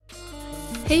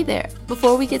Hey there!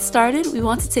 Before we get started, we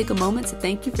want to take a moment to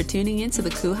thank you for tuning in to the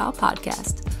Kuhau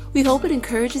podcast. We hope it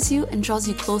encourages you and draws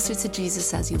you closer to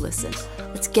Jesus as you listen.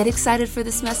 Let's get excited for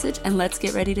this message and let's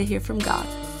get ready to hear from God.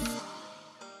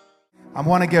 I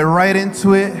want to get right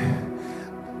into it.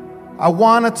 I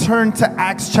want to turn to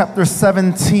Acts chapter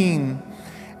 17,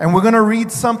 and we're going to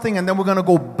read something, and then we're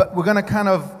going to kind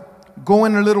of go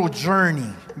in a little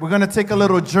journey. We're going to take a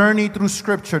little journey through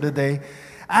Scripture today.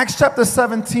 Acts chapter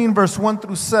 17, verse 1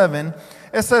 through 7,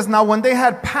 it says, "Now when they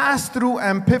had passed through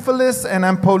Amphipolis and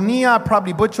Apollonia," I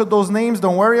probably butchered those names,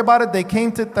 don't worry about it, they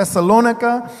came to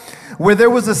Thessalonica, where there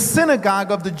was a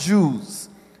synagogue of the Jews.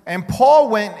 And Paul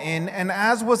went in, and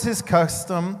as was his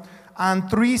custom, on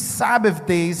 3 Sabbath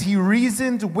days he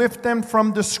reasoned with them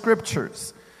from the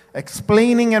Scriptures,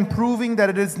 explaining and proving that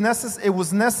it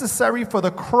was necessary for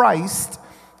the Christ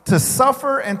to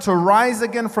suffer and to rise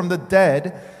again from the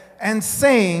dead, and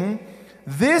saying,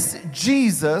 "This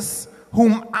Jesus,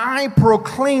 whom I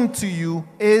proclaim to you,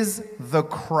 is the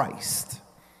Christ."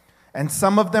 And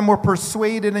some of them were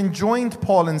persuaded and joined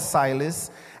Paul and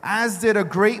Silas, as did a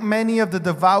great many of the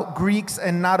devout Greeks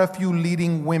and not a few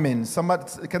leading women.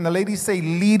 Can the ladies say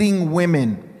leading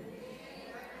women?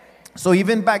 So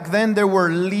even back then there were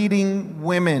leading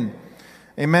women.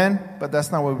 Amen? But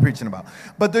that's not what we're preaching about.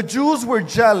 "But the Jews were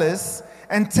jealous,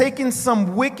 and taking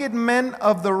some wicked men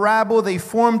of the rabble, they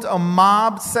formed a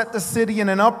mob, set the city in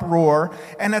an uproar,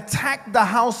 and attacked the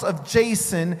house of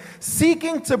Jason,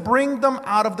 seeking to bring them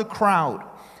out of the crowd.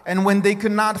 And when they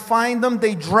could not find them,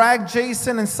 they dragged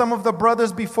Jason and some of the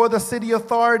brothers before the city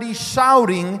authorities,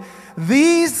 shouting,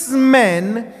 'These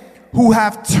men who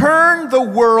have turned the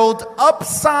world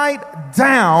upside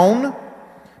down,'"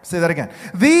 say that again,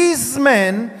 "'these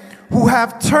men who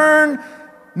have turned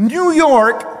New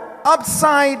York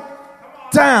upside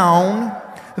down,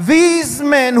 these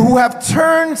men who have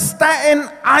turned Staten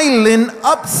Island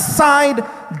upside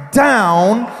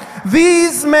down,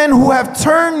 these men who have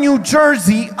turned New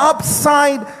Jersey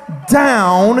upside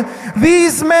down,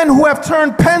 these men who have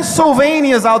turned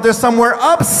Pennsylvania's out there somewhere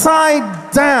upside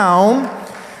down,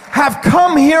 have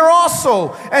come here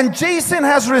also. And Jason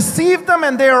has received them,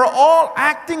 and they are all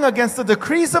acting against the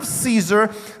decrees of Caesar,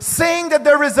 saying that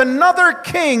there is another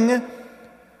king,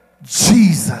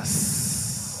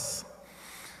 Jesus."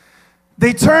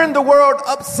 They turned the world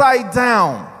upside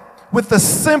down with a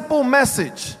simple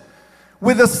message,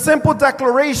 with a simple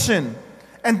declaration.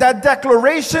 And that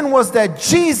declaration was that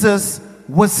Jesus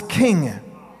was king.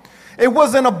 It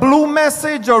wasn't a blue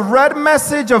message, a red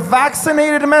message, a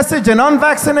vaccinated message, an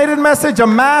unvaccinated message, a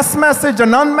masked message,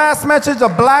 an unmasked message, a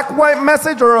black-white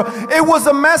message, it was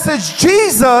a message: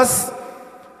 Jesus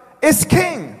is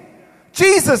king.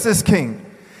 Jesus is king.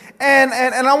 And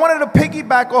I wanted to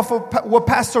piggyback off of what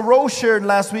Pastor Rose shared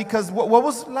last week, because what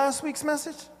was last week's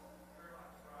message?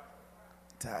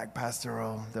 Tag Pastor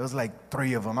Rose. There was like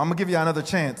 3 of them. I'm going to give you another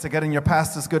chance to get in your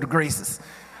pastor's good graces.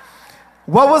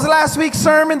 What was last week's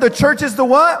sermon? The church is the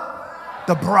what?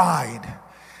 The bride.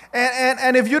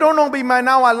 And if you don't know me by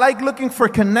now, I like looking for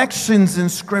connections in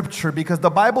Scripture, because the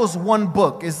Bible is one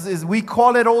book. We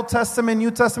call it Old Testament,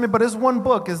 New Testament, but it's one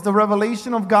book. It's the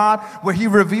revelation of God, where He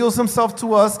reveals Himself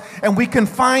to us, and we can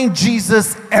find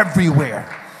Jesus everywhere.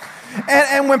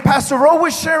 And when Pastor Rowe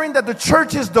was sharing that the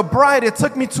church is the bride, it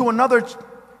took me to another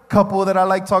couple that I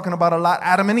like talking about a lot,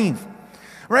 Adam and Eve.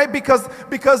 Right? Because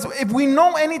if we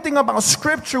know anything about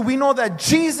Scripture, we know that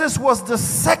Jesus was the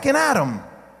second Adam.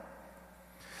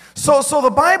 So the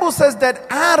Bible says that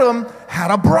Adam had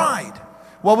a bride.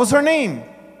 What was her name?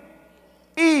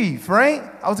 Eve, right?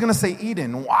 I was going to say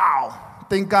Eden. Wow.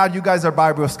 Thank God you guys are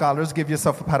Bible scholars. Give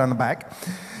yourself a pat on the back.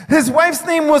 His wife's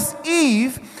name was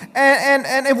Eve.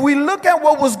 And if we look at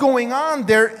what was going on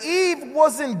there, Eve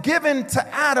wasn't given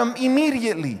to Adam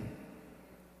immediately.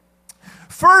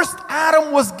 First,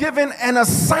 Adam was given an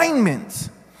assignment.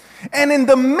 And in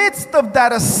the midst of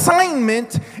that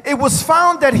assignment, it was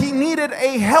found that he needed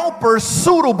a helper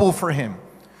suitable for him.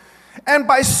 And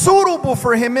by suitable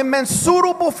for him, it meant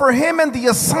suitable for him and the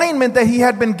assignment that he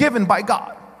had been given by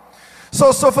God.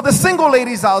 So for the single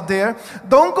ladies out there,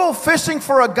 don't go fishing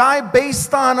for a guy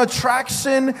based on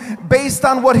attraction, based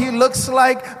on what he looks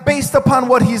like, based upon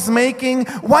what he's making.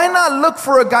 Why not look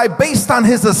for a guy based on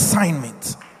his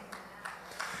assignment?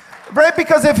 Right?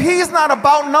 Because if he's not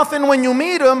about nothing when you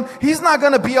meet him, he's not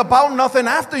going to be about nothing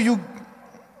after you.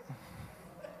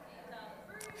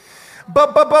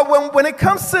 But when it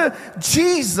comes to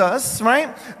Jesus,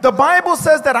 right, the Bible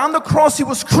says that on the cross he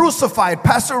was crucified.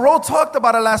 Pastor Rowe talked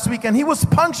about it last week, and he was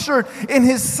punctured in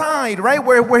his side, right,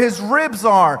 where his ribs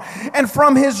are. And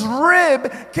from his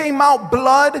rib came out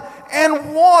blood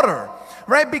and water.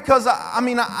 right? Because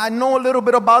I know a little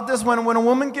bit about this. When a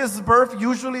woman gives birth,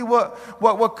 usually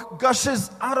what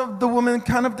gushes out of the woman,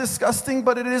 kind of disgusting,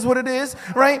 but it is what it is,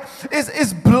 right?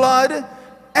 Is blood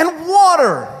and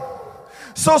water.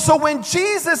 So when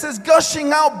Jesus is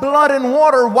gushing out blood and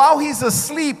water while he's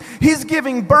asleep, he's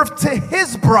giving birth to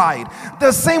his bride.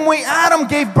 The same way Adam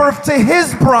gave birth to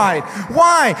his bride.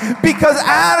 Why? Because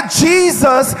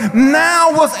Jesus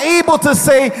now was able to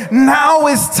say, now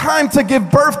is time to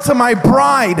give birth to my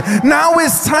bride. Now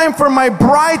is time for my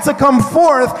bride to come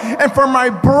forth and for my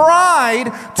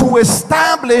bride to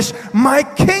establish my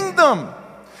kingdom.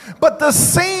 But the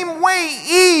same way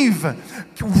Eve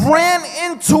ran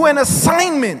into an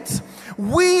assignment,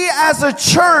 we as a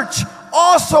church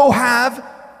also have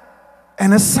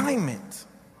an assignment.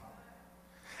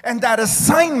 And that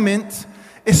assignment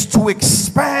is to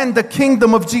expand the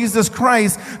kingdom of Jesus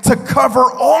Christ to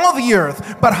cover all the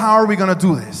earth. But how are we going to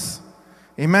do this?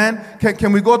 Amen.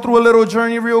 Can we go through a little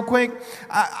journey real quick?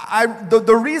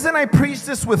 The reason I preach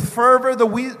this with fervor, the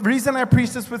reason I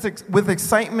preach this with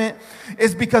excitement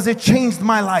is because it changed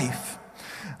my life.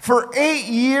 For 8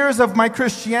 years of my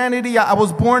Christianity, I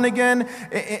was born again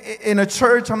in a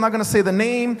church. I'm not going to say the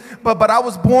name, but I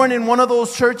was born in one of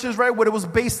those churches, right, where it was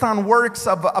based on works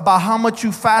about how much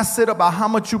you fasted, about how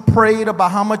much you prayed,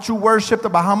 about how much you worshiped,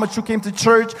 about how much you came to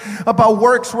church, about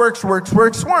works.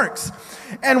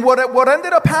 And what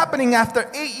ended up happening after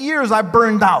 8 years, I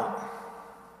burned out.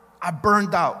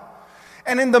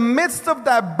 And in the midst of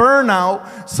that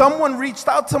burnout, someone reached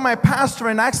out to my pastor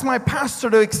and asked my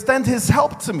pastor to extend his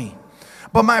help to me.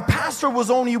 But my pastor was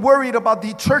only worried about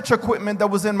the church equipment that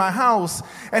was in my house.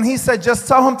 And he said, just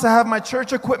tell him to have my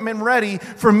church equipment ready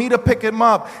for me to pick him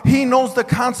up. He knows the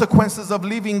consequences of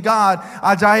leaving God.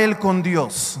 Allá él con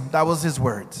Dios. That was his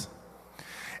words.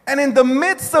 And in the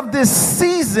midst of this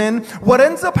season, what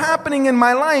ends up happening in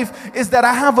my life is that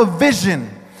I have a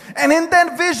vision. And in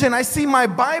that vision, I see my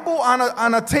Bible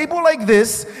on a table like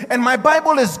this, and my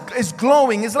Bible is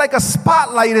glowing. It's like a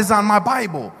spotlight is on my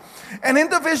Bible. And in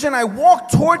the vision, I walk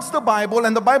towards the Bible,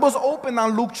 and the Bible's open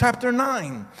on Luke chapter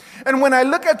 9. And when I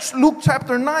look at Luke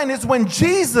chapter 9, it's when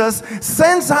Jesus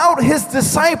sends out his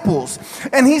disciples.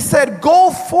 And he said, go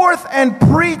forth and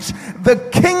preach the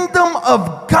kingdom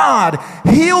of God.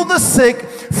 Heal the sick,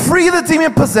 free the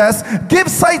demon-possessed, give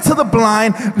sight to the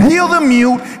blind, heal the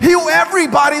mute, heal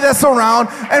everybody that's around,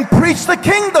 and preach the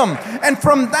kingdom. And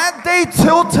from that day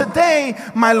till today,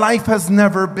 my life has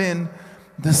never been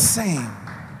the same.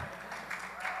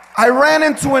 I ran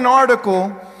into an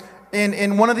article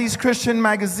in one of these Christian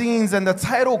magazines, and the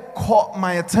title caught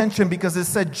my attention because it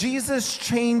said, Jesus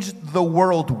changed the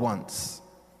world once.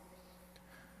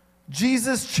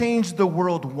 Jesus changed the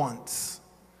world once.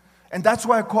 And that's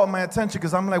why it caught my attention,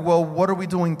 because I'm like, well, what are we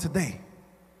doing today?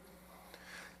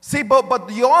 See, but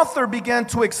the author began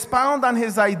to expound on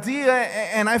his idea,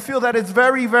 and I feel that it's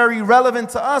very, very relevant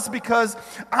to us, because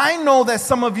I know that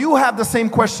some of you have the same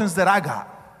questions that I got.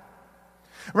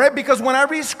 Right? Because when I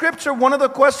read scripture, one of the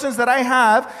questions that I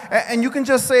have, and you can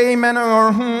just say amen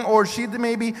or she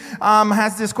maybe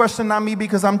has this question, not me,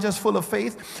 because I'm just full of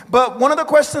faith. But one of the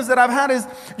questions that I've had is,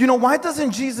 why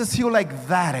doesn't Jesus heal like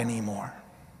that anymore?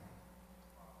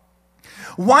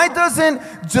 Why doesn't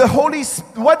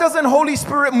Holy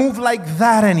Spirit move like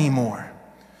that anymore?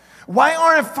 Why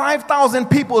aren't 5,000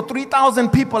 people, 3,000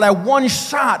 people at one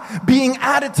shot being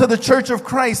added to the church of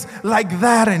Christ like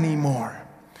that anymore?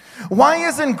 Why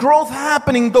isn't growth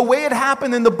happening the way it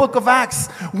happened in the book of Acts?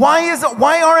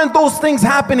 Why aren't those things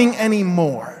happening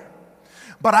anymore?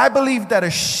 But I believe that a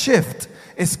shift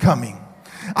is coming.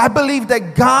 I believe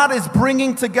that God is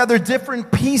bringing together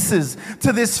different pieces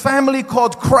to this family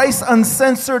called Christ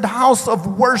Uncensored House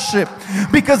of Worship.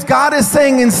 Because God is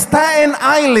saying in Staten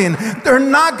Island, they're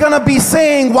not going to be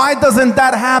saying, why doesn't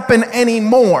that happen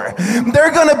anymore?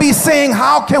 They're going to be saying,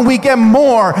 how can we get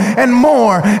more and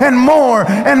more and more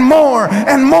and more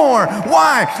and more?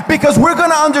 Why? Because we're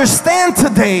going to understand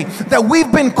today that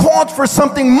we've been called for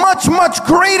something much, much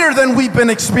greater than we've been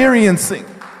experiencing.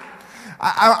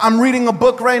 I'm reading a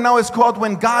book right now. It's called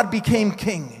When God Became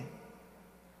King.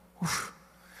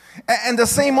 And the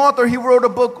same author, he wrote a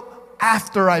book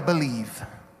after, I believe.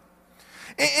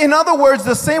 In other words,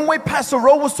 the same way Pastor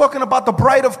Ro was talking about the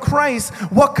bride of Christ,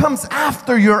 what comes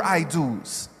after your I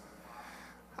do's?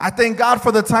 I thank God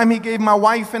for the time he gave my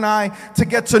wife and I to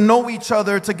get to know each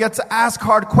other, to get to ask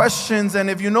hard questions. And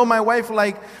if you know my wife,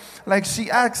 like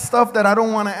she asks stuff that I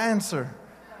don't want to answer.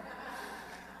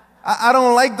 I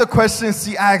don't like the questions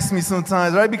she asks me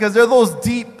sometimes, right? Because they're those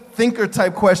deep thinker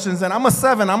type questions. And I'm a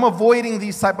 7. I'm avoiding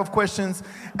these type of questions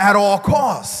at all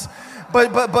costs.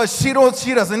 But she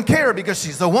doesn't care because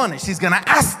she's the one and she's going to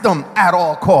ask them at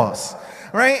all costs.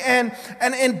 Right?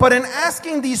 But in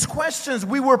asking these questions,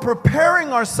 we were preparing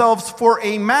ourselves for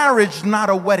a marriage, not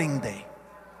a wedding day.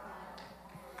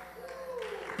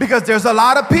 Because there's a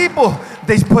lot of people,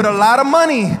 they put a lot of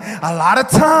money, a lot of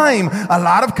time, a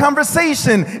lot of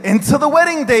conversation into the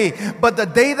wedding day. But the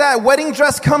day that wedding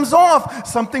dress comes off,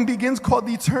 something begins called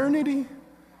eternity.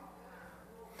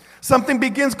 Something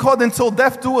begins called until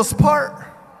death do us part.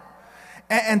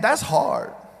 And that's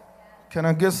hard. Can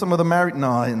I get some of the married? No,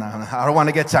 I don't want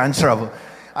to get you in trouble.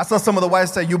 I saw some of the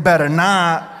wives say, you better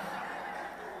not.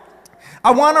 I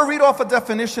want to read off a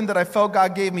definition that I felt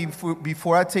God gave me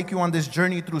before I take you on this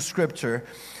journey through Scripture.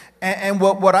 And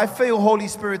what I feel Holy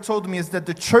Spirit told me is that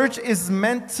the church is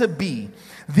meant to be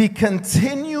the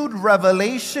continued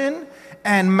revelation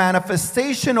and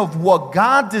manifestation of what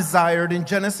God desired in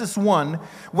Genesis 1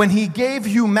 when He gave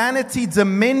humanity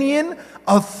dominion,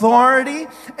 authority,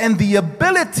 and the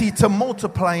ability to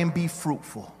multiply and be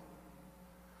fruitful.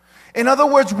 In other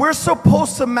words, we're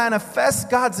supposed to manifest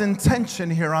God's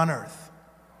intention here on earth.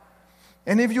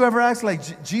 Any of you ever asked,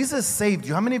 like, Jesus saved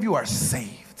you? How many of you are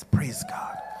saved? Praise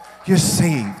God. You're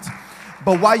saved.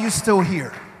 But why are you still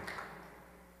here?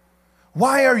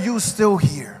 Why are you still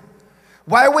here?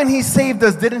 Why, when He saved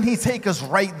us, didn't He take us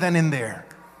right then and there?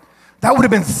 That would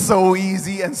have been so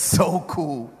easy and so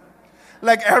cool.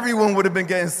 Like everyone would have been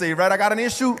getting saved, right? I got an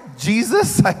issue,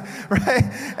 Jesus, right?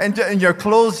 And your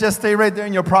clothes just stay right there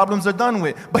and your problems are done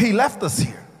with. But He left us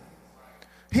here.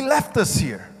 He left us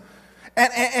here.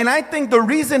 And I think the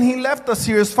reason He left us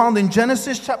here is found in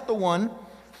Genesis chapter 1.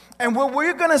 And what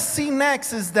we're going to see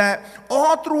next is that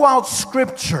all throughout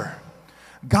Scripture,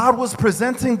 God was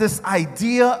presenting this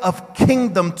idea of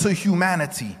kingdom to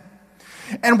humanity.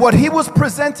 And what He was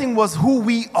presenting was who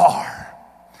we are.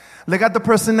 Look at the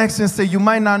person next to you and say, you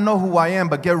might not know who I am,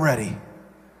 but get ready.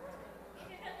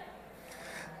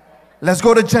 Let's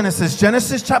go to Genesis.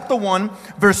 Genesis chapter 1,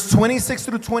 verse 26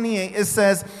 through 28. It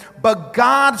says, but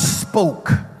God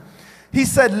spoke. He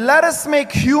said, let us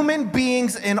make human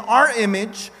beings in our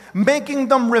image, making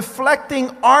them reflecting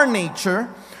our nature,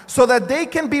 so that they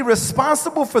can be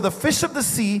responsible for the fish of the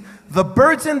sea, the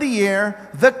birds in the air,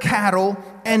 the cattle,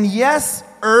 and yes,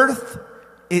 earth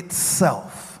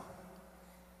itself.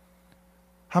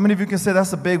 How many of you can say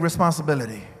that's a big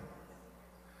responsibility?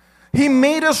 He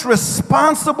made us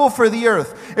responsible for the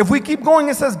earth. If we keep going,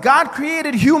 it says God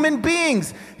created human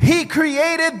beings. He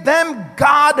created them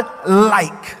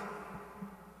God-like.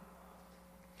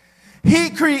 He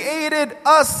created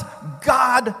us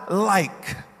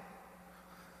God-like.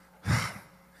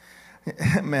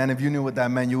 Man, if you knew what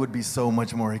that meant, you would be so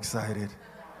much more excited.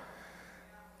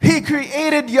 He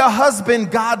created your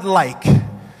husband God-like.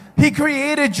 He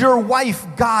created your wife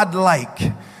God-like.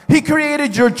 He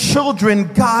created your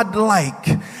children God-like.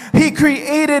 He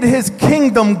created His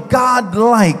kingdom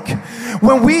God-like.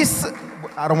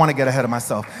 I don't want to get ahead of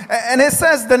myself. And it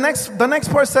says, the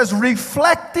next part says,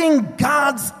 reflecting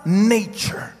God's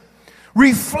nature.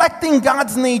 Reflecting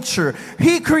God's nature.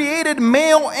 He created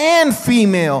male and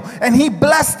female, and He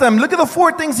blessed them. Look at the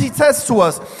 4 things He says to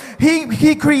us.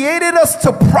 He created us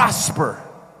to prosper.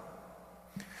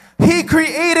 He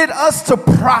created us to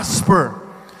prosper.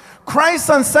 Christ's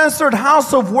Uncensored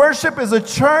House of Worship is a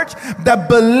church that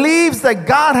believes that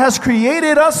God has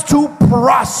created us to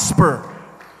prosper.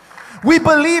 We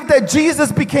believe that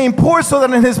Jesus became poor so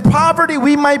that in His poverty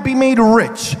we might be made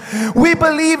rich. We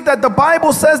believe that the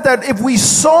Bible says that if we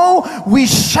sow, we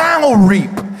shall reap.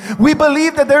 We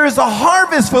believe that there is a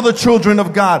harvest for the children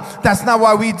of God. That's not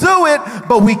why we do it,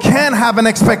 but we can have an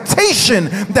expectation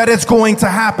that it's going to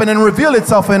happen and reveal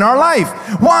itself in our life.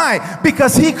 Why?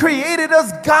 Because He created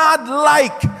us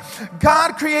God-like.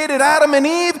 God created Adam and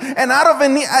Eve, and out of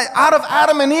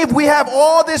Adam and Eve we have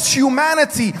all this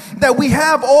humanity that we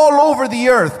have all over the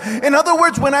earth. In other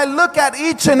words, when I look at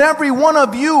each and every one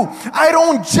of you, I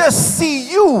don't just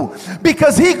see you,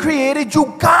 because He created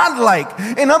you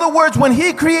God-like. In other words, when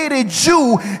He created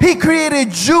you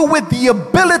with the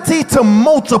ability to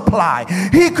multiply.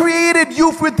 He created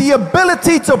you with the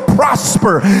ability to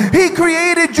prosper. He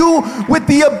created you with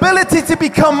the ability to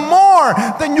become more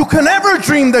than you can ever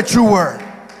dream that you were.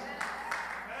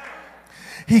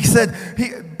 He said,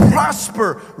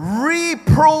 prosper,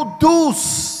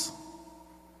 reproduce.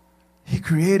 He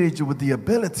created you with the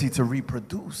ability to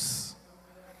reproduce.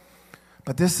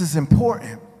 But this is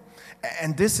important.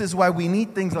 And this is why we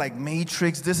need things like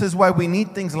Matrix. This is why we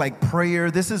need things like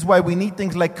prayer. This is why we need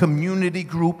things like community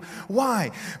group. Why?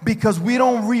 Because we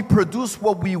don't reproduce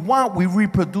what we want. We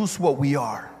reproduce what we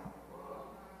are.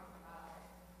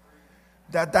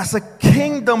 That's a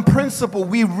kingdom principle.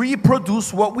 We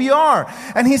reproduce what we are.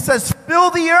 And he says, fill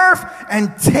the earth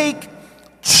and take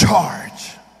charge.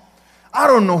 I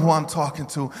don't know who I'm talking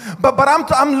to, but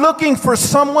I'm looking for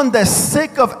someone that's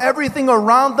sick of everything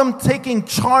around them taking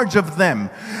charge of them.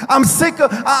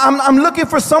 I'm looking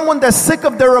for someone that's sick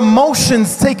of their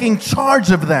emotions taking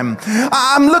charge of them.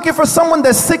 I'm looking for someone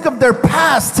that's sick of their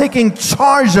past taking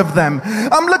charge of them.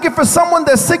 I'm looking for someone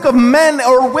that's sick of men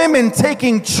or women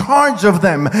taking charge of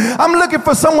them. I'm looking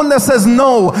for someone that says,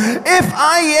 no, if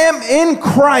I am in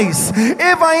Christ,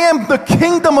 if I am the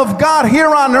kingdom of God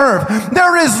here on earth,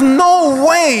 there is no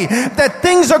way that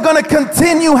things are going to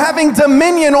continue having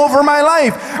dominion over my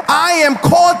life. I am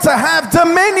called to have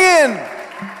dominion.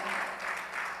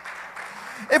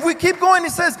 If we keep going,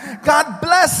 it says, God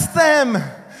bless them.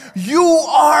 You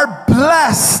are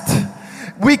blessed.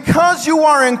 Because you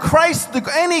are in Christ,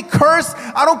 any curse,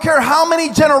 I don't care how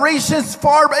many generations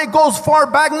it goes far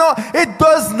back. No, it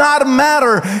does not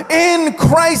matter. In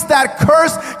Christ, that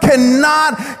curse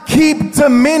cannot keep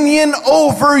dominion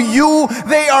over you.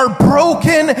 They are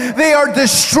broken. They are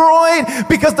destroyed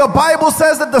because the Bible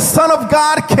says that the Son of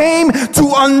God came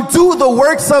to undo the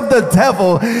works of the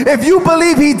devil. If you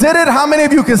believe he did it, how many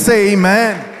of you can say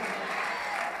amen?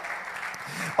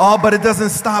 Oh, but it doesn't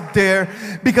stop there,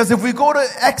 because if we go to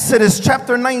Exodus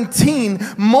chapter 19,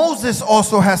 Moses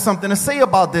also has something to say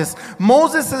about this.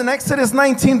 Moses in Exodus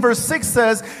 19 verse 6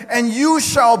 says, and you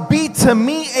shall be to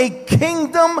me a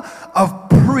kingdom of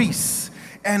priests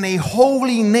and a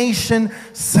holy nation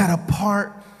set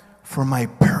apart for my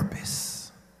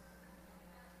purpose.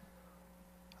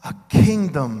 A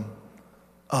kingdom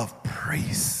of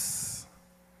priests.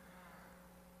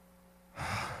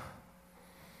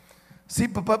 See,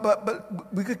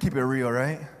 but we could keep it real,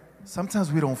 right?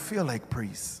 Sometimes we don't feel like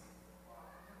priests.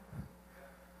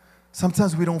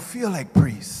 Sometimes we don't feel like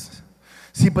priests.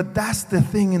 See, but that's the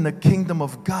thing in the kingdom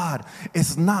of God.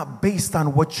 It's not based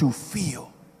on what you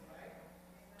feel.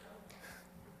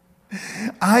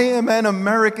 I am an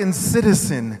American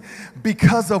citizen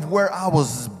because of where I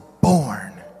was born.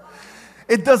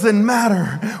 It doesn't matter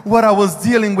what I was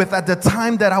dealing with at the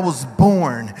time that I was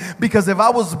born. Because if I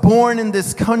was born in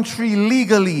this country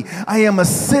legally, I am a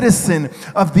citizen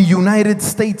of the United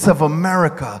States of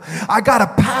America. I got a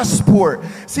passport.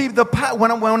 See,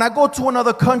 when I go to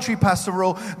another country, Pastor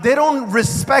Ro, they don't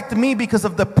respect me because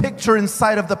of the picture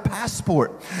inside of the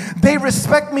passport. They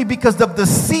respect me because of the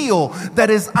seal that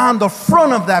is on the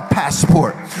front of that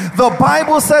passport. The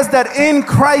Bible says that in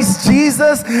Christ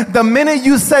Jesus, the minute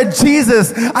you said, Jesus,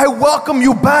 I welcome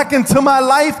you back into my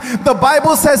life, the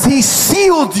Bible says he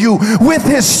sealed you with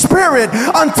his spirit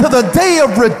unto the day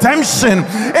of redemption.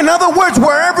 In other words,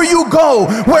 wherever you go,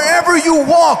 wherever you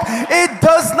walk, it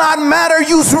does not matter.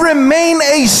 You remain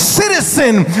a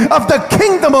citizen of the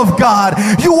kingdom of God.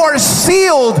 You are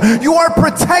sealed. You are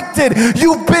protected.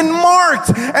 You've been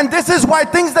marked. And this is why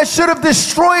things that should have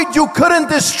destroyed you couldn't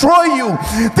destroy you.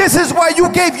 This is why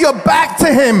you gave your back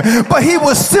to him, but he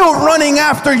was still running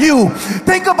after you.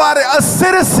 Think about it. A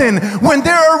citizen, when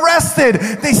they're arrested,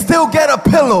 they still get a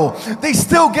pillow. They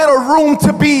still get a room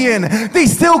to be in. They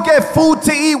still get food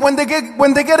to eat when they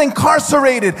get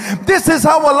incarcerated. This is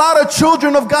how a lot of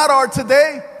children of God are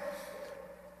today.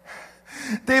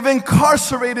 They've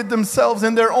incarcerated themselves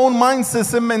in their own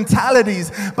mindsets and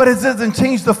mentalities, but it doesn't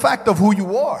change the fact of who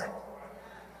you are.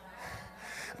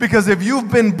 Because if you've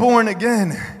been born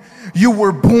again, you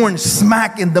were born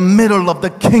smack in the middle of the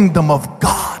kingdom of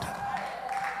God.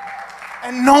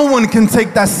 And no one can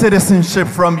take that citizenship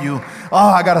from you. Oh,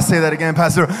 I got to say that again,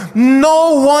 Pastor.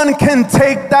 No one can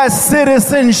take that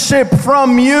citizenship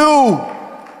from you.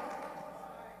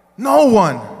 No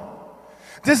one.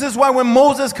 This is why when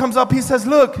Moses comes up, he says,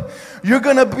 look, you're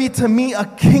going to be to me a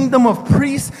kingdom of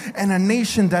priests and a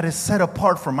nation that is set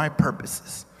apart for my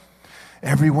purposes.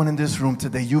 Everyone in this room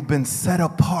today, you've been set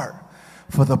apart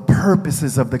for the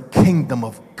purposes of the kingdom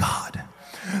of God.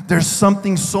 There's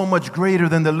something so much greater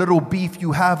than the little beef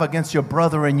you have against your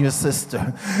brother and your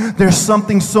sister. There's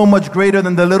something so much greater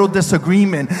than the little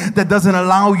disagreement that doesn't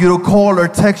allow you to call or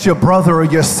text your brother or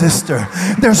your sister.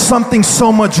 There's something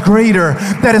so much greater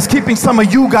that is keeping some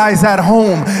of you guys at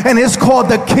home, and it's called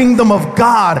the kingdom of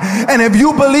God. And if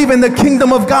you believe in the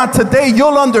kingdom of God today,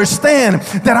 you'll understand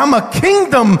that I'm a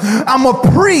kingdom, I'm a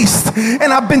priest,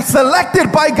 and I've been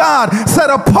selected by God, set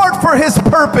apart for his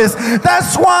purpose.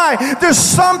 That's why there's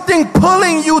something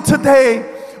pulling you today.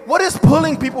 What is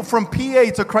pulling people from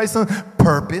PA to Christ?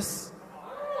 Purpose.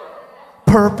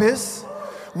 Purpose.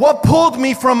 What pulled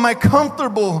me from my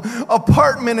comfortable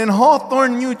apartment in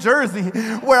Hawthorne, New Jersey,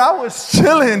 where I was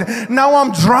chilling? Now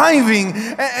I'm driving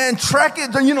and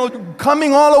trekking,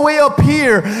 coming all the way up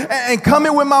here and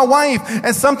coming with my wife.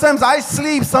 And sometimes I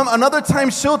sleep. Another time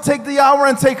she'll take the hour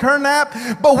and take her nap.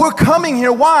 But we're coming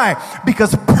here. Why?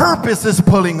 Because purpose is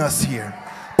pulling us here.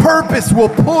 Purpose will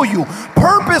pull you.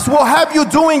 Purpose will have you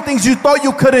doing things you thought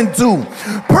you couldn't do.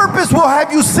 Purpose will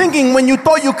have you singing when you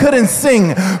thought you couldn't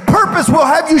sing. Purpose will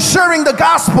have you sharing the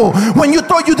gospel when you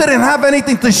thought you didn't have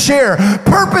anything to share.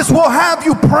 Purpose will have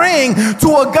you praying to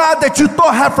a God that you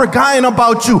thought had forgotten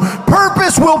about you.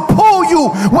 Purpose will pull you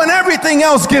when everything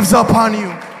else gives up on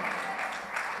you.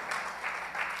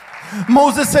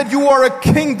 Moses said, you are a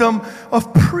kingdom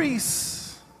of priests.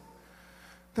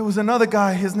 There was another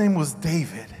guy, his name was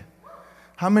David.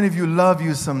 How many of you love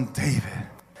you some David?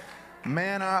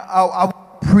 Man, I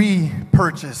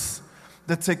pre-purchase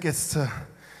the tickets to,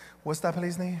 what's that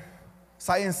place name?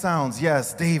 Sight and Sounds.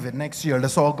 Yes, David, next year.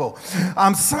 Let's all go.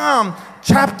 Psalm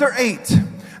chapter 8.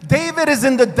 David is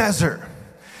in the desert.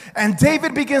 And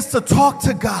David begins to talk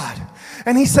to God.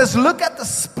 And he says, look at the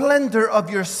splendor of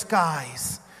your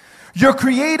skies. Your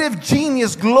creative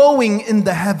genius glowing in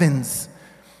the heavens.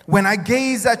 When I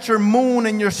gaze at your moon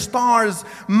and your stars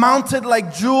mounted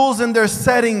like jewels in their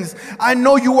settings, I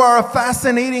know you are a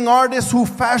fascinating artist who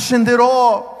fashioned it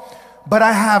all. But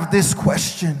I have this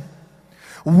question.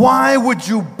 Why would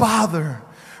you bother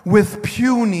with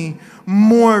puny,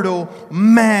 mortal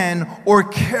man or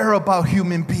care about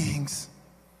human beings?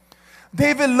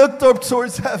 David looked up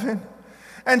towards heaven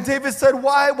and David said,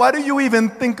 why do you even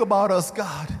think about us,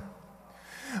 God?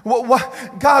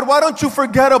 God, why don't you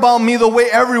forget about me the way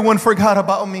everyone forgot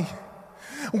about me?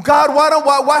 God,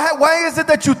 why is it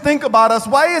that you think about us?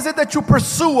 Why is it that you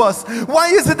pursue us? Why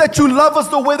is it that you love us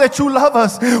the way that you love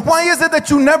us? Why is it that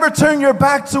you never turn your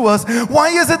back to us? Why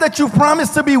is it that you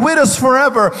promise to be with us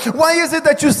forever? Why is it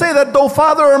that you say that though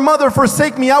father or mother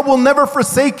forsake me, I will never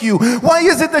forsake you? Why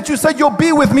is it that you said you'll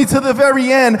be with me to the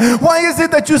very end? Why is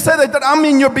it that you said that I'm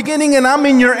in your beginning and I'm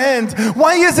in your end?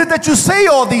 Why is it that you say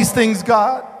all these things,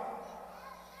 God?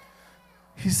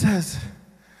 He says,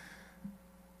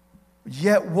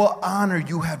 yet what honor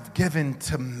you have given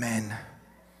to men.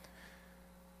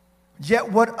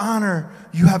 Yet what honor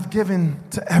you have given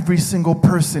to every single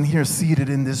person here seated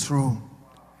in this room.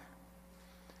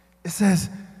 It says,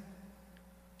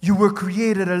 you were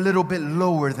created a little bit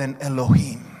lower than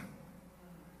Elohim.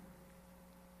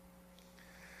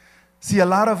 See, a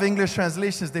lot of English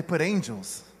translations, they put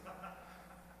angels.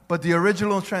 But the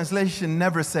original translation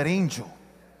never said angel.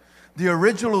 The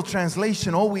original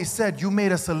translation always said, you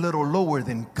made us a little lower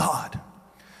than God.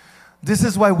 This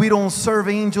is why we don't serve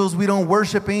angels, we don't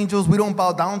worship angels, we don't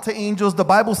bow down to angels. The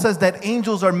Bible says that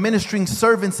angels are ministering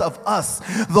servants of us,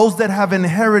 those that have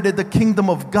inherited the kingdom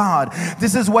of God.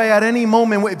 This is why at any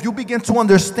moment, if you begin to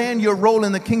understand your role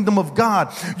in the kingdom of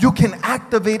God, you can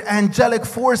activate angelic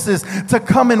forces to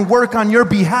come and work on your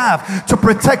behalf, to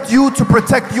protect you, to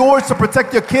protect yours, to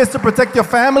protect your kids, to protect your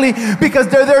family, because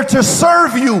they're there to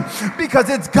serve you, because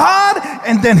it's God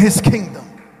and then His kingdom.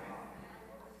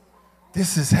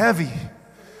 This is heavy.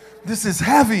 This is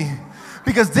heavy.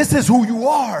 Because this is who you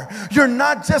are. You're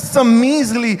not just some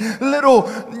measly little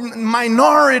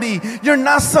minority. You're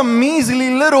not some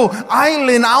measly little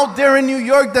island out there in New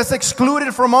York that's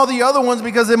excluded from all the other ones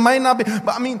because it might not be.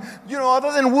 But I mean,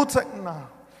 other than Wu-Tang, no.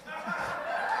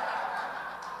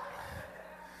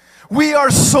 We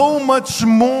are so much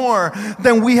more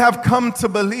than we have come to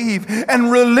believe.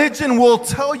 And religion will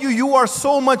tell you you are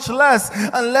so much less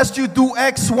unless you do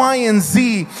X, Y, and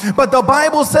Z. But the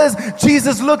Bible says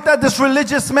Jesus looked at this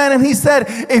religious man and he said,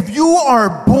 if you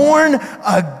are born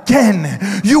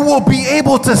again, you will be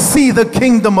able to see the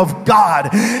kingdom of God.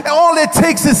 All it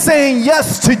takes is saying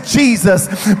yes to Jesus.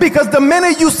 Because the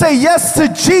minute you say yes to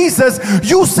Jesus,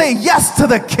 you say yes to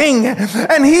the King.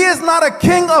 And He is not a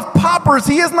king of paupers.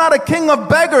 He is not a king of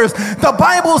beggars. The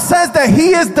Bible says that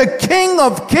He is the King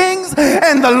of kings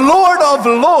and the Lord of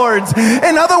lords.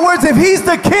 In other words, if He's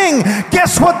the King,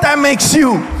 guess what that makes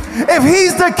you? If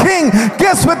He's the King,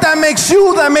 guess what that makes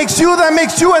you? That makes you, that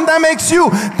makes you, and that makes you.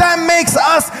 That makes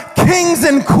us kings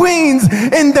and queens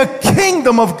in the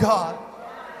kingdom of God.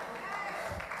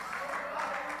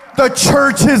 The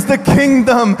church is the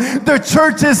kingdom. The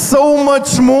church is so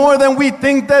much more than we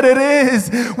think that it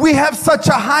is. We have such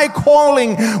a high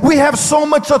calling. We have so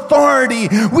much authority.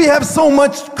 We have so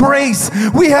much grace.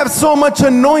 We have so much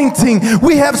anointing.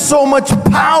 We have so much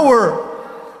power.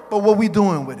 But what are we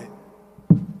doing with it?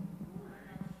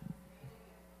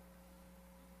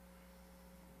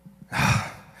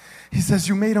 He says,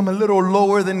 you made him a little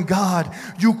lower than God.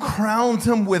 You crowned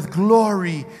him with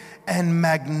glory and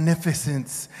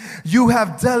magnificence. You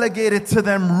have delegated to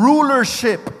them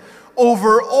rulership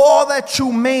over all that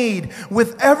you made,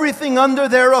 with everything under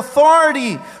their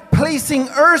authority, placing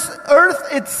earth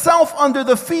itself under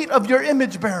the feet of your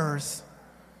image bearers.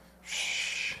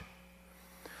 Shh.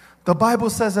 The Bible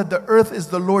says that the earth is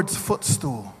the Lord's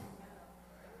footstool.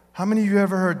 How many of you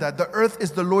ever heard that? The earth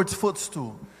is the Lord's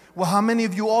footstool. Well, how many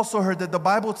of you also heard that the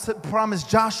Bible promised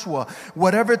Joshua,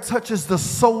 whatever touches the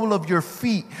sole of your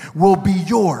feet will be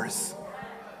yours?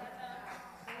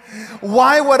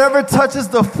 Why whatever touches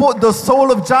the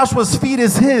sole of Joshua's feet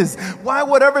is his? Why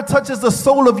whatever touches the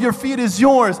sole of your feet is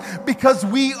yours? Because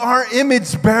we are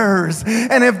image bearers.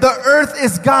 And if the earth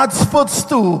is God's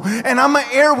footstool, and I'm an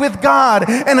heir with God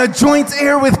and a joint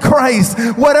heir with Christ,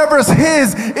 whatever's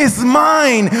his is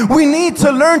mine. We need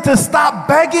to learn to stop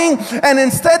begging and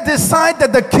instead decide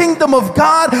that the kingdom of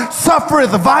God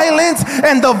suffereth violence,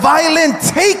 and the violent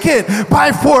take it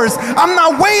by force. I'm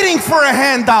not waiting for a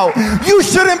handout. You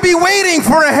shouldn't be waiting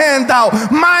for a handout.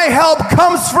 My help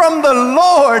comes from the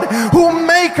Lord, who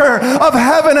maker of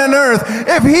heaven and earth.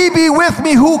 If he be with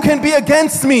me, who can be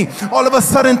against me? All of a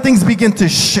sudden things begin to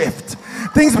shift.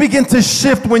 Things begin to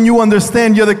shift when you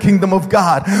understand you're the kingdom of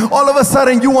God. All of a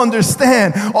sudden you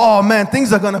understand, oh man,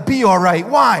 things are going to be all right.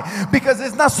 Why? Because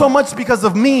it's not so much because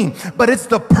of me, but it's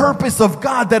the purpose of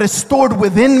God that is stored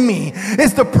within me.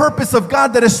 It's the purpose of God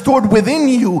that is stored within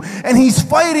you. And he's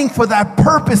fighting for that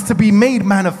purpose to be made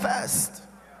manifest.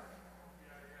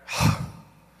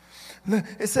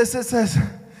 It says,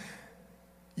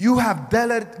 you have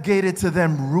delegated to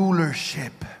them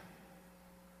rulership.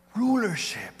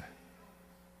 Rulership.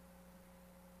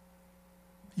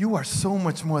 You are so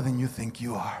much more than you think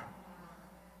you are.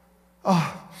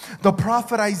 Oh, the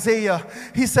prophet Isaiah,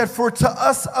 he said, for to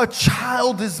us a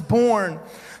child is born,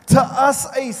 to us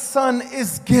a son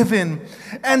is given,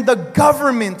 and the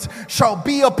government shall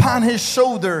be upon his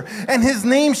shoulder, and his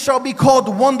name shall be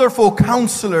called Wonderful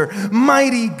Counselor,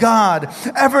 Mighty God,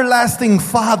 Everlasting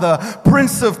Father,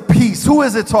 Prince of Peace. Who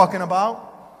is it talking about?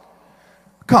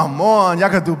 Come on, y'all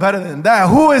can do better than that.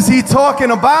 Who is he talking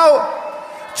about?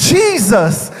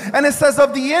 Jesus. And it says,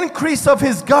 of the increase of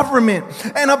his government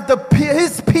and of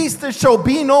his peace there shall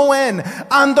be no end,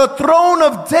 on the throne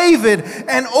of David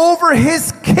and over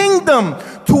his kingdom,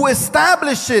 to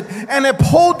establish it and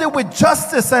uphold it with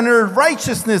justice and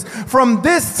righteousness from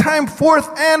this time forth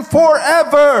and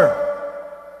forever.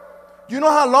 You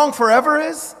know how long forever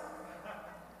is?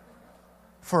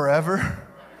 Forever.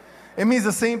 It means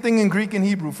the same thing in Greek and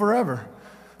Hebrew, forever.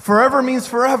 Forever means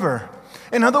forever.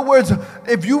 In other words,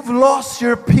 if you've lost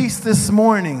your peace this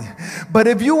morning, but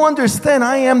if you understand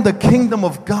I am the kingdom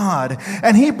of God,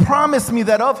 and he promised me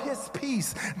that of his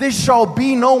peace there shall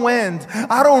be no end.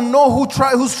 I don't know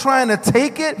who's trying to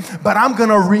take it, but I'm going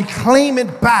to reclaim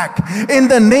it back in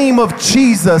the name of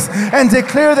Jesus and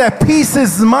declare that peace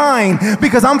is mine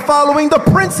because I'm following the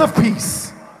Prince of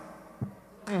Peace.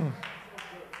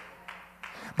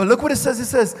 But look what it says. It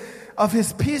says, of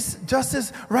his peace,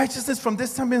 justice, righteousness from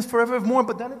this time and forevermore.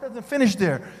 But then it doesn't finish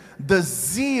there. The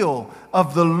zeal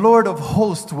of the Lord of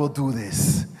hosts will do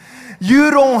this.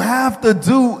 You don't have to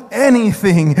do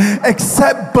anything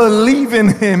except believe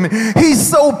in him. He's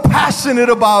so passionate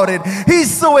about it. He's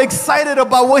so excited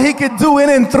about what he could do in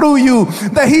and through you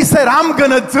that he said, I'm going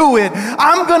to do it.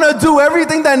 I'm going to do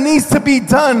everything that needs to be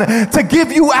done to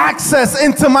give you access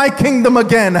into my kingdom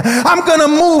again. I'm going to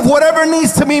move whatever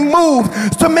needs to be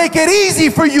moved to make it easy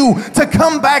for you to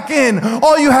come back in.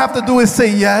 All you have to do is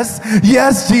say, yes,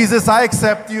 yes, Jesus, I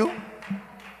accept you.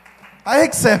 I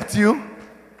accept you.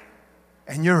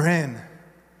 And you're in.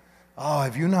 Oh,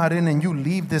 if you're not in and you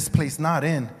leave this place not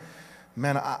in,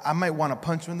 man, I might want to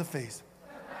punch you in the face.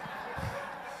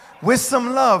 With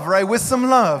some love, right? With some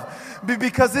love.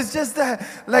 Because it's just that,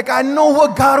 like, I know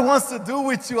what God wants to do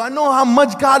with you. I know how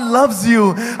much God loves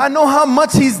you. I know how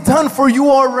much he's done for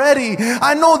you already.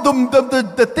 I know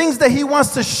the things that he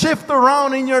wants to shift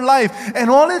around in your life. And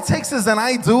all it takes is an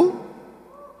I do.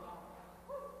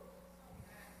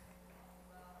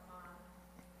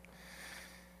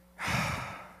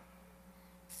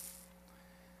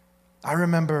 I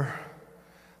remember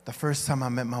the first time I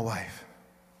met my wife.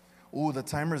 Ooh, the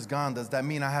timer's gone. Does that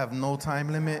mean I have no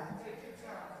time limit?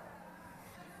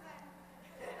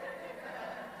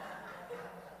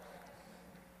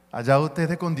 Allá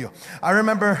ustedes con Dios. I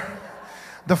remember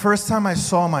the first time I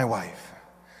saw my wife.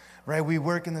 Right, we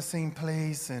work in the same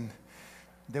place, and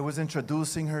they was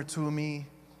introducing her to me,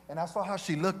 and I saw how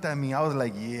she looked at me. I was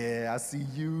like, yeah, I see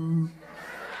you.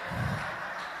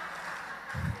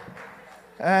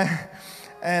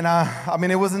 And I mean,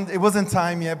 it wasn't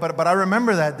time yet, but I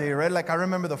remember that day, right? Like, I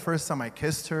remember the first time I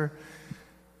kissed her.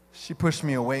 She pushed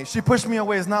me away. She pushed me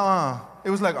away. It's not, it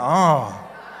was like, oh.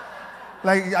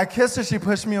 Like, I kissed her, she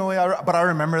pushed me away, but I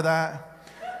remember that.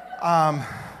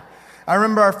 I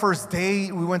remember our first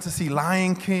date. We went to see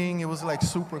Lion King. It was like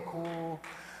super cool.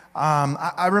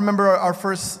 I remember our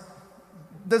first,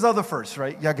 there's other firsts,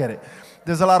 right? Y'all get it.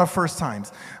 There's a lot of first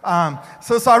times.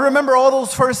 So I remember all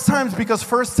those first times because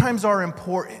first times are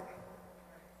important.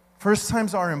 First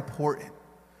times are important.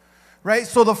 Right?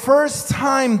 So the first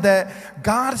time that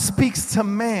God speaks to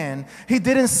man, he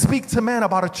didn't speak to man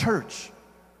about a church.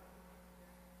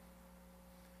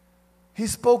 He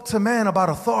spoke to man about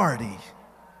authority.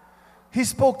 He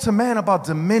spoke to man about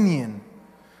dominion.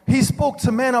 He spoke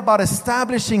to man about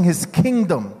establishing his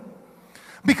kingdom.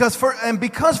 Because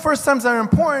first times are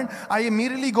important, I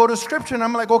immediately go to scripture and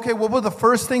I'm like, okay, what were the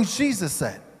first things Jesus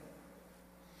said?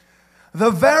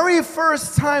 The very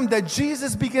first time that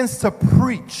Jesus begins to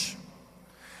preach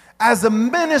as a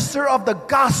minister of the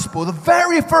gospel, the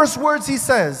very first words he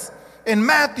says in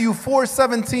Matthew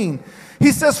 4:17,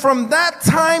 he says, from that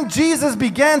time Jesus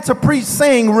began to preach,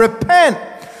 saying, repent,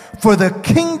 for the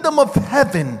kingdom of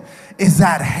heaven is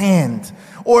at hand.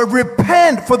 Or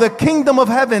repent, for the kingdom of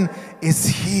heaven is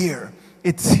here.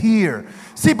 It's here.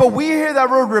 See, but we hear that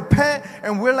word repent,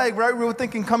 and we're like, right, we're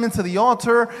thinking coming to the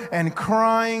altar and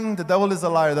crying. The devil is a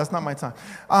liar. That's not my time.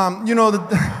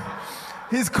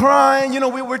 He's crying.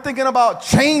 We're thinking about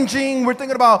changing. We're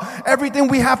thinking about everything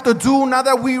we have to do now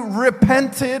that we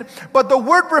repented. But the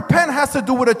word repent has to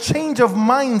do with a change of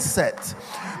mindset.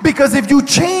 Because if you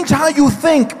change how you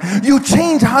think, you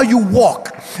change how you walk.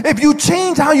 If you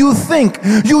change how you think,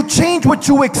 you change what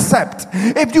you accept.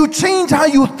 If you change how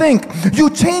you think, you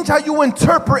change how you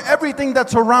interpret everything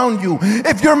that's around you.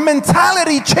 If your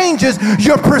mentality changes,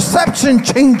 your perception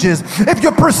changes. If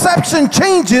your perception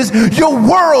changes, your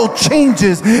world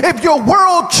changes. If your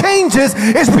world changes,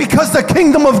 it's because the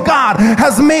kingdom of God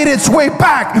has made its way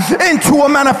back into a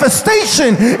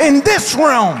manifestation in this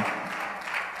realm.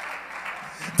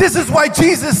 This is why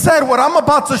Jesus said, what I'm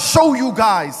about to show you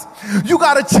guys, you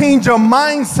got to change your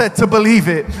mindset to believe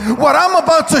it. What I'm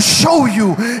about to show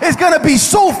you is going to be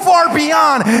so far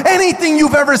beyond anything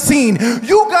you've ever seen.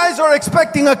 You guys are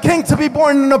expecting a king to be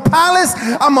born in a palace.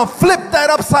 I'm going to flip that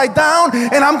upside down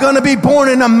and I'm going to be born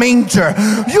in a manger.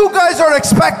 You guys are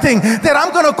expecting that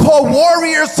I'm going to call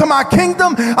warriors to my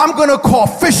kingdom. I'm going to call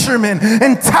fishermen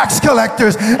and tax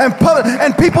collectors and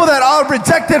people that are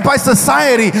rejected by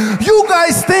society. You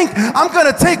guys think I'm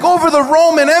going to take over the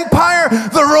Roman Empire?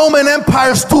 The Roman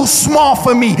Empire's too small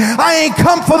for me. I ain't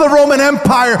come for the Roman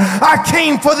Empire. I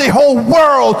came for the whole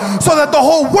world so that the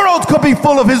whole world could be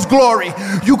full of his glory.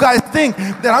 You guys think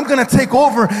that I'm going to take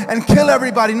over and kill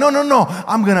everybody. No.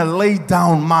 I'm going to lay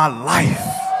down my life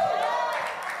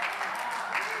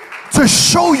to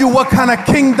show you what kind of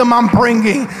kingdom I'm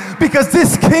bringing. Because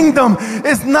this kingdom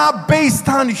is not based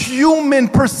on human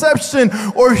perception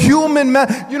or human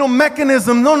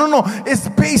mechanism. No. It's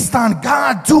based on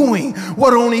God doing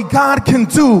what only God can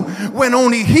do when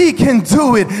only he can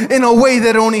do it in a way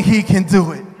that only he can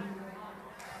do it.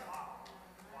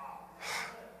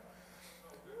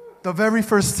 The very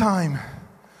first time,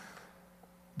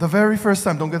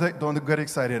 don't get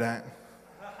excited at.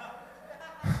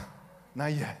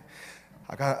 Not yet.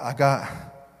 I got,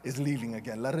 it's leaving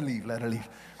again. Let her leave.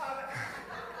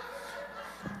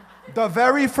 The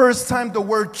very first time the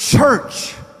word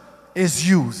church is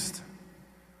used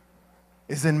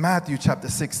is in Matthew chapter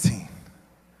 16,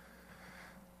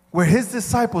 where his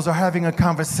disciples are having a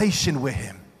conversation with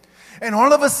him. And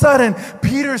all of a sudden,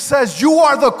 Peter says, you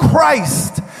are the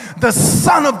Christ, the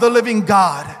Son of the living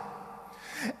God.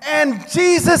 And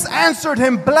Jesus answered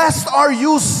him, blessed are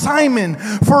you, Simon,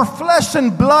 for flesh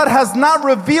and blood has not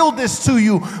revealed this to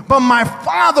you, but my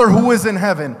Father who is in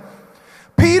heaven.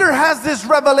 Peter has this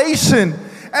revelation,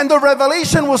 and the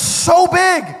revelation was so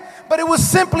big, but it was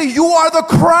simply, you are the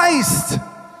Christ.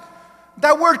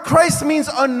 That word Christ means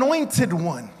anointed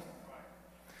one.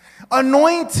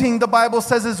 Anointing, the Bible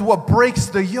says, is what breaks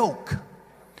the yoke.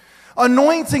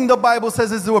 Anointing, the Bible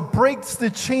says, is what breaks the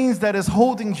chains that is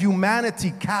holding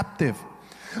humanity captive.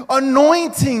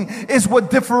 Anointing is what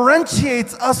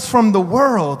differentiates us from the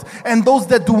world and those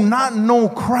that do not know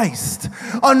Christ.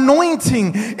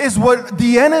 Anointing is what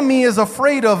the enemy is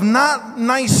afraid of, not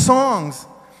nice songs,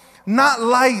 not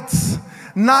lights,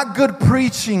 not good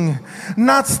preaching,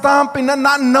 not stomping,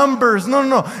 not numbers.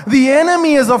 No. The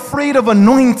enemy is afraid of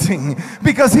anointing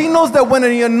because he knows that when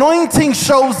the anointing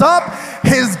shows up,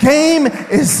 his game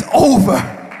is over.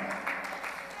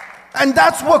 And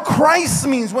that's what Christ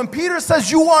means. When Peter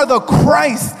says you are the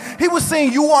Christ, he was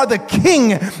saying you are the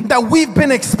king that we've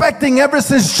been expecting ever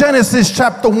since Genesis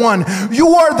chapter 1. You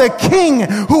are the king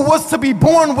who was to be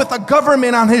born with a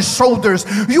government on his shoulders.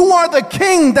 You are the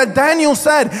king that Daniel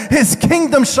said his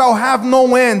kingdom shall have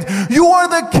no end. You are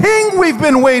the king we've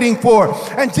been waiting for.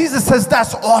 And Jesus says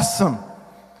that's awesome.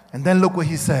 And then look what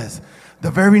he says. The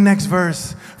very next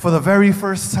verse, for the very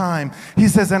first time, he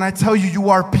says, and I tell you, you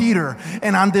are Peter,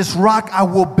 and on this rock I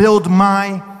will build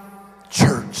my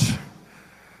church.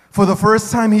 For the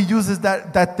first time, he uses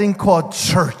that thing called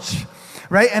church,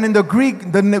 right? And in the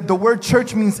Greek, the word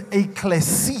church means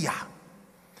ecclesia.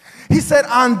 He said,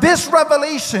 on this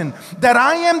revelation that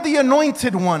I am the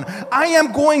anointed one, I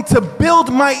am going to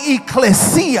build my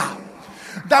ecclesia.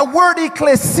 That word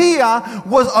ecclesia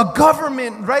was a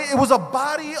government, right? It was a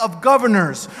body of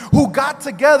governors who got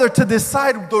together to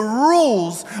decide the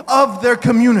rules of their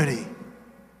community.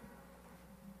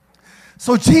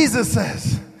 So Jesus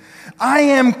says, I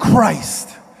am Christ.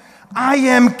 I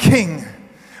am king.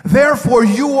 Therefore,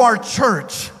 you are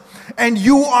church and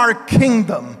you are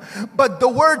kingdom. But the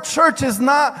word church is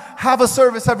not have a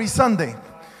service every Sunday.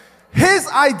 His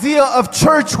idea of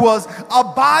church was a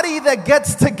body that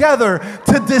gets together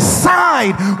to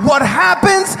decide what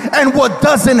happens and what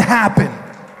doesn't happen.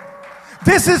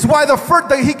 This is why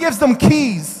he gives them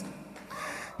keys.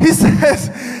 He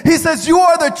says, you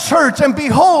are the church, and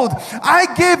behold,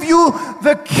 I give you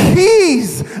the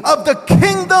keys of the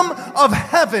kingdom of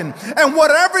heaven. And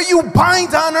whatever you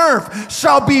bind on earth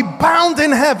shall be bound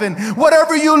in heaven.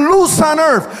 Whatever you loose on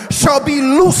earth shall be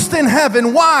loosed in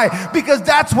heaven. Why? Because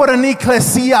that's what an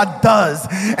ecclesia does.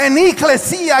 An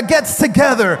ecclesia gets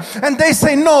together and they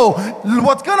say, no,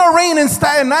 what's going to reign in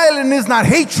Staten Island is not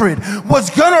hatred. What's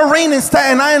going to reign in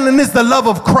Staten Island is the love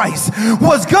of Christ.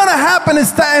 What's going to happen in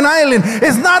Staten Island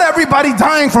is not everybody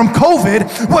dying from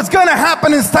COVID. What's going to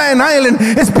happen in Staten Island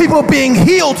is people being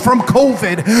healed from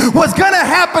COVID. What's going to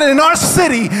happen in our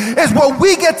city is what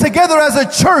we get together as a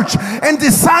church and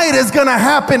decide is going to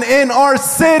happen in our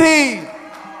city.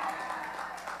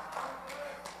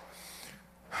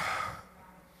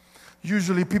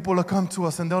 Usually people will come to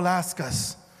us and they'll ask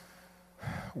us,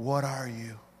 what are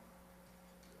you?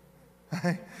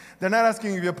 They're not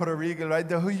asking if you're Puerto Rican, right?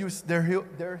 They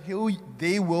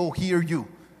will hear you.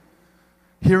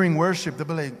 Hearing worship, they'll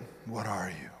be like, what are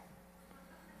you?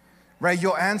 Right?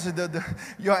 You'll answer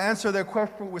their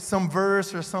question with some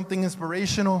verse or something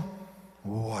inspirational.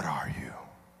 What are you?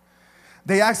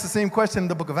 They asked the same question in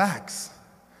the book of Acts.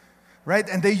 Right?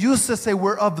 And they used to say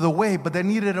we're of the way, but they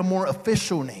needed a more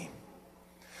official name.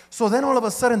 So then all of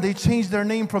a sudden they changed their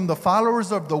name from the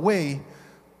followers of the way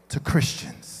to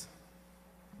Christians.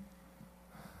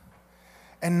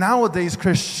 And nowadays,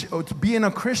 being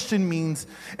a Christian means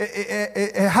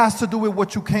it has to do with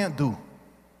what you can't do.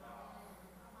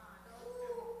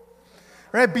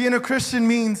 Right? Being a Christian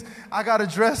means I got to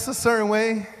dress a certain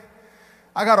way.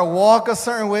 I got to walk a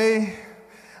certain way.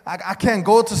 I can't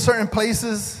go to certain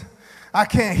places. I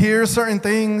can't hear certain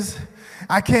things.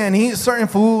 I can't eat certain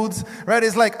foods. Right?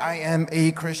 It's like I am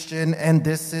a Christian and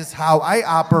this is how I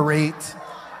operate.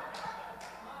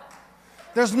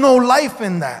 There's no life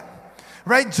in that.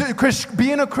 Right?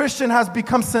 Being a Christian has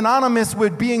become synonymous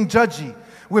with being judgy,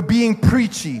 with being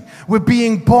preachy, with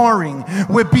being boring,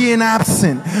 with being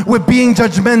absent, with being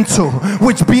judgmental,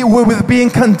 with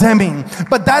being condemning.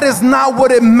 But that is not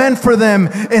what it meant for them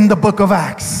in the book of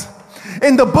Acts.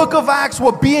 In the book of Acts,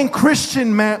 what being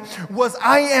Christian meant was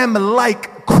I am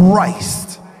like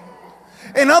Christ.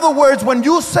 In other words, when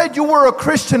you said you were a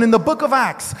Christian in the book of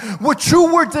Acts, what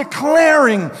you were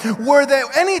declaring were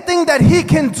that anything that he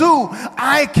can do,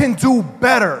 I can do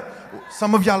better.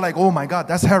 Some of y'all are like, oh my God,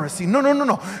 that's heresy.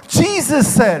 No.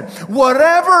 Jesus said,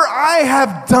 whatever I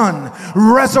have done,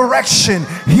 resurrection,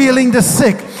 healing the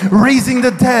sick, raising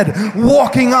the dead,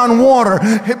 walking on water,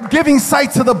 giving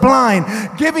sight to the blind,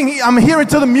 I'm hearing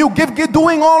to the mute,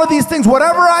 doing all of these things.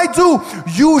 Whatever I do,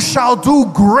 you shall do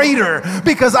greater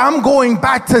because I'm going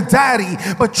back to Daddy.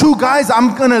 But you guys,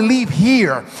 I'm going to leave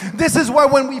here. This is why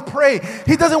when we pray,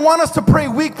 he doesn't want us to pray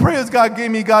weak prayers. God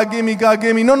give me, God give me, God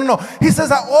give me. No. He says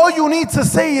that all you need to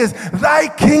say is, thy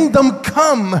kingdom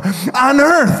come on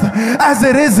earth as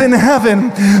it is in heaven.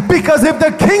 Because if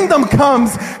the kingdom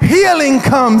comes, healing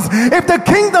comes. If the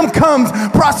kingdom comes,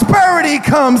 prosperity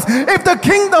comes. If the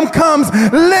kingdom comes,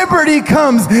 liberty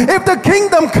comes. If the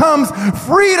kingdom comes,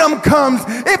 freedom comes.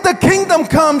 If the kingdom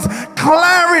comes,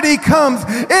 clarity comes.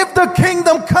 If the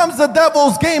kingdom comes, the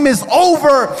devil's game is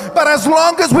over. But as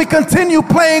long as we continue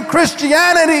playing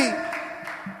Christianity,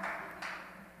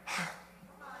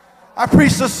 I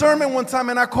preached a sermon one time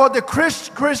and I called it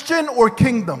Christian or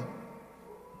Kingdom.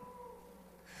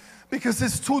 Because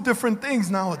it's two different things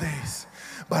nowadays.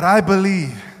 But I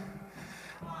believe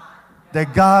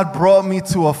that God brought me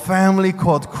to a family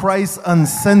called Christ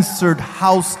Uncensored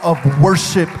House of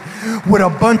Worship, with a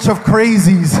bunch of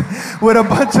crazies, with a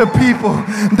bunch of people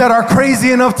that are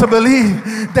crazy enough to believe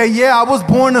that, yeah, I was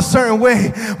born a certain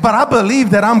way, but I believe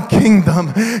that I'm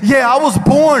kingdom. Yeah, I was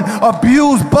born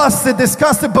abused, busted,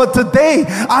 disgusted, but today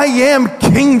I am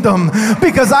kingdom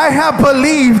because I have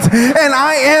believed and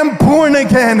I am born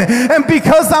again. And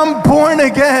because I'm born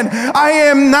again, I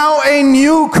am now a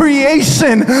new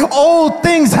creation. Old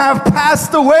things have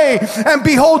passed away, and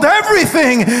behold,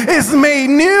 everything is made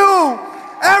new.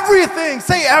 Everything.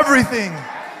 Say everything.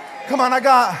 Come on, I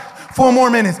got 4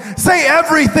 more minutes. Say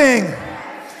everything.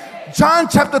 John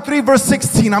chapter 3 verse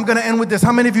 16. I'm going to end with this.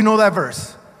 How many of you know that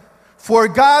verse? For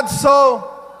God so...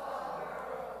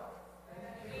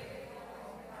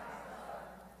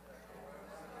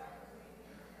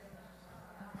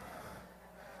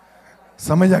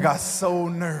 Some of y'all got so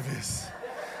nervous.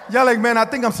 Y'all like, man, I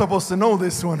think I'm supposed to know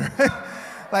this one. Right?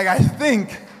 Like, I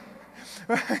think.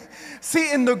 Right?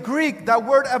 See, in the Greek, that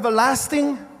word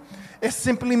everlasting, it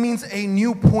simply means a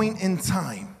new point in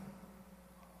time.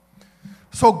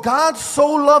 So God so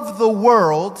loved the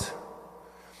world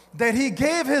that he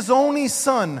gave his only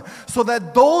son so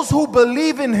that those who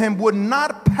believe in him would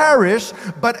not perish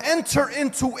but enter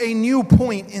into a new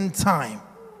point in time.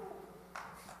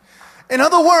 In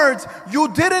other words,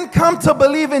 you didn't come to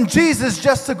believe in Jesus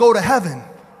just to go to heaven.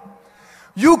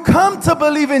 You come to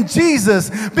believe in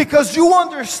Jesus because you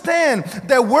understand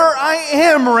that where I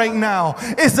am right now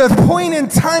is a point in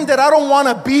time that I don't want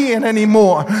to be in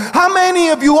anymore. How many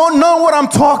of you all know what I'm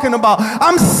talking about?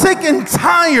 I'm sick and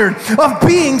tired of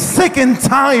being sick and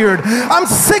tired. I'm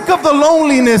sick of the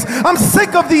loneliness. I'm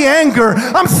sick of the anger.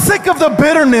 I'm sick of the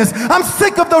bitterness. I'm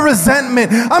sick of the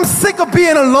resentment. I'm sick of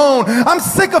being alone. I'm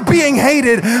sick of being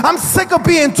hated. I'm sick of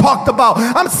being talked about.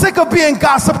 I'm sick of being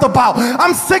gossiped about.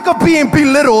 I'm sick of being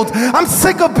belittled. I'm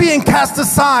sick of being cast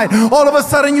aside. All of a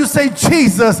sudden you say,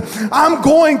 Jesus, I'm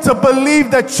going to believe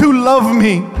that you love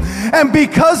me. And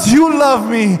because you love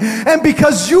me, and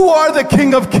because you are the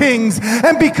King of Kings,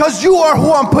 and because you are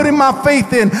who I'm putting my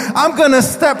faith in, I'm going to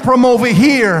step from over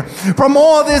here, from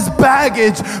all this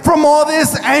baggage, from all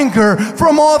this anger,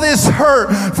 from all this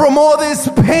hurt, from all this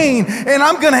pain, and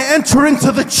I'm going to enter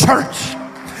into the church.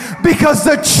 Because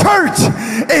the church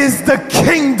is the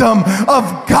kingdom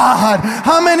of God.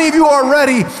 How many of you are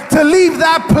ready to leave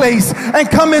that place and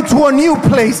come into a new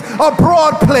place, a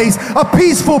broad place, a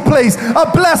peaceful place,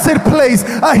 a blessed place,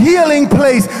 a healing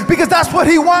place? Because that's what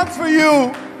he wants for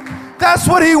you. That's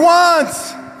what he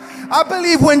wants. I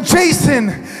believe when Jason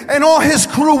and all his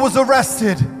crew was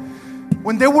arrested,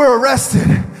 when they were arrested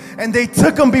and they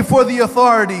took them before the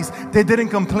authorities, they didn't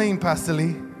complain, Pastor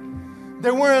Lee. They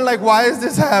weren't like, why is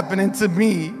this happening to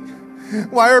me?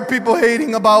 Why are people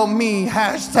hating about me?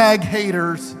 Hashtag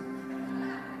haters.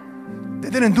 They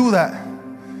didn't do that.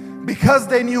 Because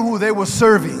they knew who they were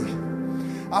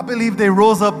serving, I believe they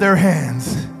rose up their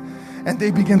hands and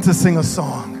they began to sing a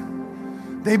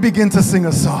song. They began to sing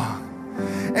a song.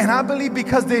 And I believe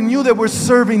because they knew they were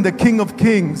serving the King of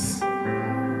Kings,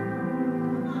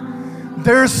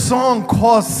 their song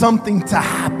caused something to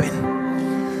happen.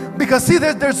 Because see,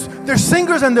 there's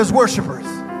singers and there's worshipers.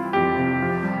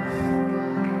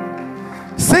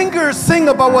 Singers sing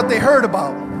about what they heard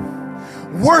about.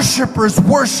 Worshipers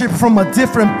worship from a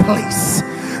different place.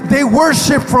 They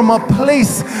worship from a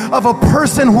place of a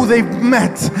person who they've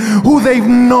met, who they've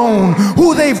known,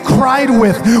 who they've cried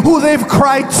with, who they've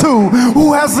cried to,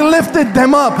 who has lifted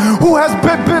them up, who has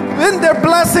been their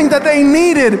blessing that they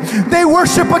needed. They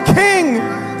worship a king.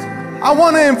 I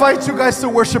want to invite you guys to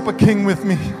worship a king with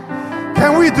me.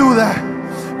 Can we do that?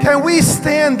 Can we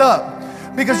stand up?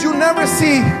 Because you never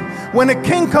see when a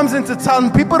king comes into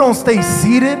town, people don't stay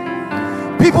seated.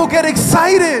 People get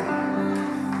excited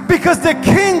because the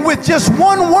king with just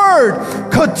one word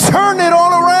could turn it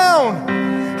all around.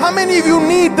 How many of you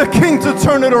need the king to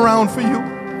turn it around for you?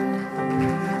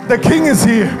 The king is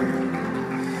here.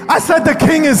 I said the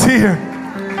king is here.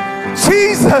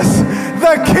 Jesus,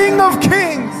 the King of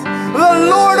Kings, the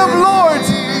Lord of Lords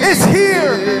is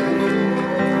here.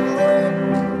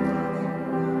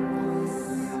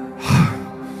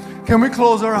 Can we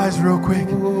close our eyes real quick?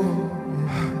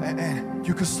 And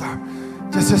you can start.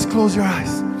 Just close your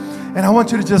eyes. And I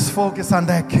want you to just focus on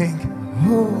that king.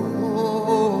 Holy.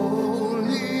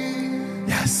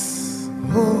 Yes.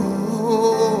 Holy.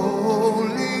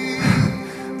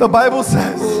 The Bible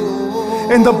says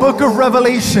in the book of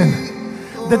Revelation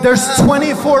that there's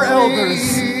 24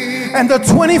 elders, and the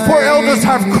 24 elders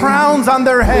have crowns on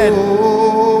their head.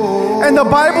 And the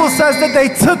Bible says that they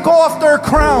took off their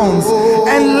crowns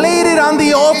and laid it on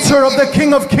the altar of the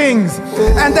King of Kings,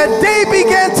 and that they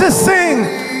began to sing,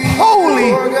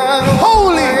 holy,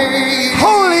 holy,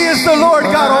 holy is the Lord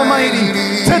God Almighty.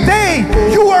 Today,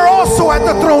 you are also at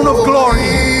the throne of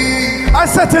glory. I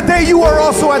said today you are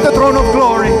also at the throne of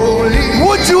glory.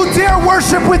 Would you dare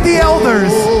worship with the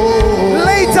elders?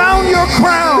 Lay down your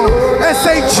crown and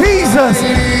say, Jesus,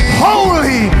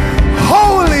 holy,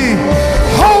 holy,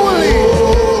 holy,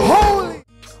 holy.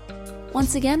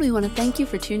 Once again, we want to thank you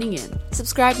for tuning in.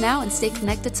 Subscribe now and stay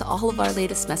connected to all of our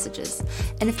latest messages.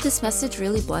 And if this message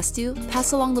really blessed you,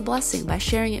 pass along the blessing by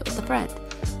sharing it with a friend.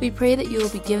 We pray that you will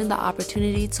be given the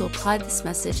opportunity to apply this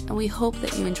message, and we hope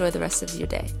that you enjoy the rest of your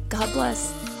day. God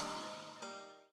bless.